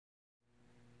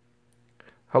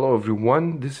Hello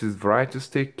everyone, this is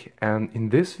VarietyStick, and in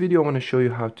this video I want to show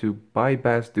you how to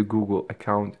bypass the Google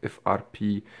Account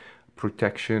FRP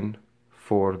protection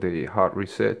for the hard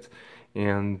reset.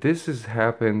 And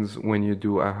happens when you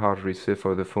do a hard reset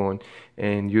for the phone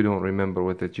and you don't remember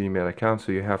with the Gmail account,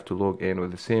 so you have to log in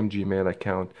with the same Gmail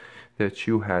account that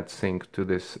you had synced to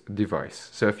this device.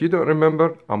 So if you don't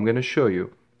remember, I'm going to show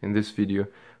you in this video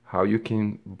how you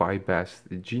can bypass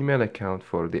the Gmail account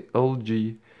for the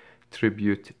LG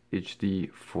Tribute HD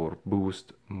for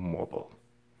BoostMobile.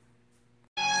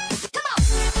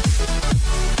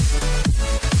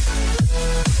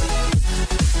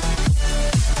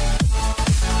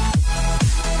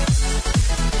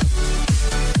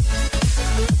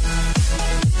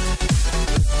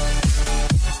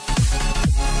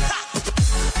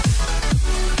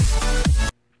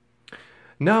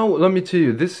 Now let me tell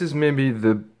you, this is maybe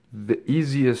the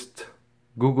easiest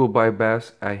Google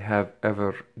bypass I have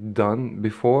ever done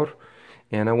before,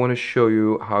 and I want to show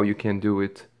you how you can do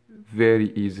it.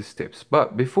 Very easy steps.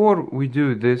 But before we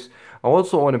do this, I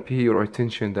also want to pay your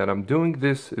attention that I'm doing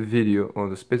this video on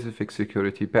the specific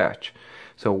security patch.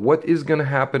 So what is going to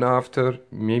happen after?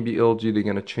 Maybe LG, they're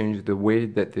going to change the way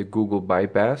that they Google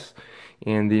bypass,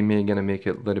 and they may going to make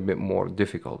it a little bit more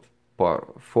difficult.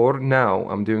 But for now,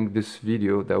 I'm doing this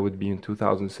video that would be in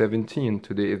 2017.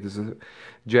 Today is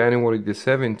January the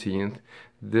 17th.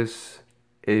 This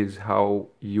is how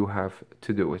you have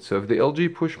to do it. So if the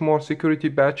LG push more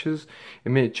security patches, it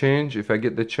may change. If I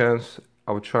get the chance,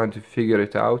 I will try to figure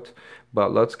it out.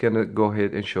 But let's gonna go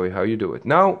ahead and show you how you do it.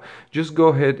 Now, just go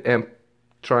ahead and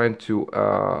trying to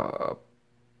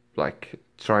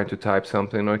type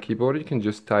something on a keyboard. You can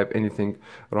just type anything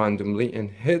randomly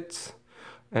and hit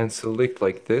and select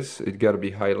like this. It got to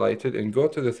be highlighted and go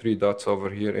to the three dots over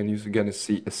here and you're gonna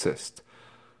see assist,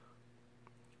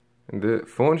 and the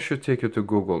phone should take you to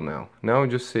Google. Now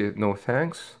just say no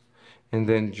thanks, and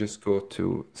then just go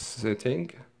to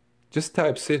setting, just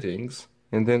type settings,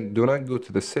 and then do not go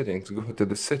to the settings, go to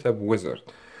the setup wizard.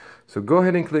 So go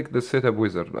ahead and click the setup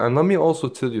wizard. And let me also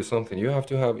tell you something. You have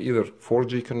to have either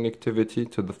 4G connectivity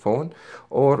to the phone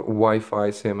or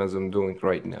Wi-Fi, same as I'm doing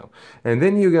right now. And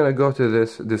then you're gonna go to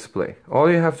this display. All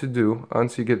you have to do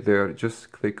once you get there,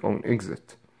 just click on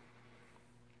exit.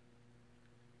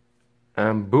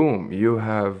 And boom, you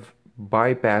have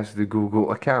bypassed the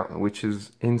Google account, which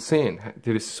is insane.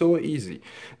 It is so easy.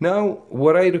 Now,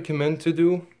 what I recommend to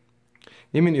do,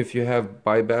 even if you have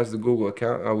bypassed the Google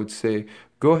account, I would say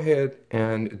go ahead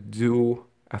and do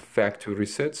a factory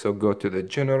reset. So go to the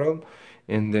general,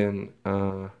 and then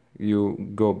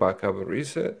you go back up and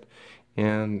reset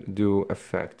and do a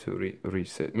factory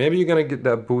reset. Maybe you're gonna get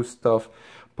that boost stuff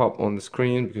pop on the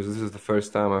screen because this is the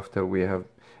first time after we have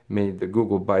made the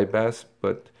Google bypass,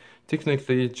 but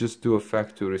technically just do a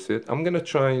factory reset. I'm gonna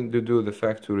try to do the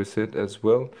factory reset as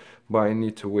well, but I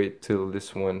need to wait till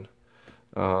this one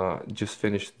just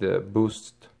finish the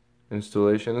boost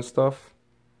installation and stuff.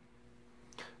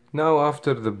 Now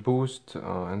after the boost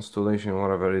installation,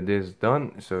 whatever it is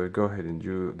done, so go ahead and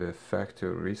do the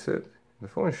factory reset. The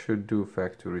phone should do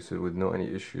factory reset with no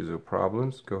any issues or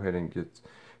problems. Go ahead and hit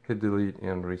delete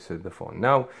and reset the phone.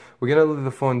 Now we're gonna let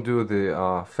the phone do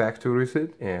the factory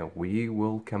reset, and we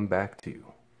will come back to you.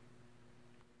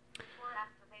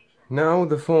 Now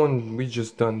the phone, we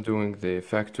just done doing the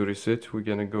factory reset. We're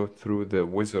gonna go through the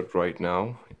wizard right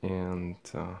now, and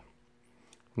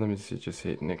let me see, just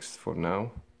hit next for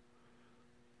now,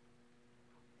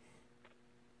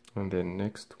 and then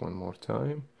next one more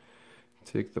time.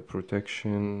 Take the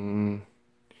protection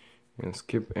and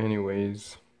skip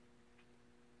anyways.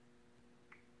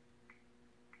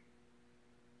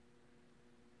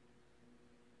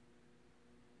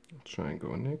 Try and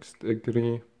go next,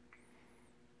 agree.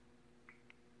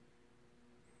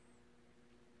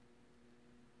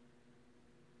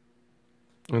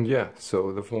 And yeah,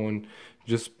 so the phone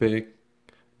just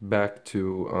back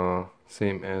to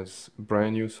same as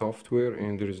brand new software,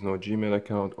 and there is no Gmail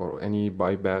account or any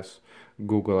bypass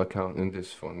Google account in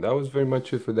this phone. That was very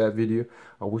much it for that video.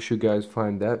 I wish you guys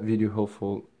find that video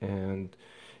helpful and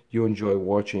you enjoy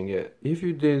watching it. If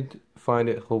you did find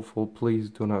it helpful, please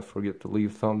do not forget to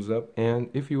leave thumbs up, and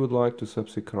if you would like to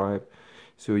subscribe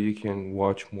so you can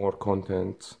watch more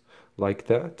content like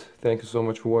that. Thank you so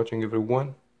much for watching,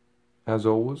 everyone. As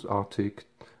always,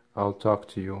 I'll talk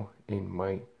to you in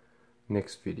my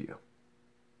next video.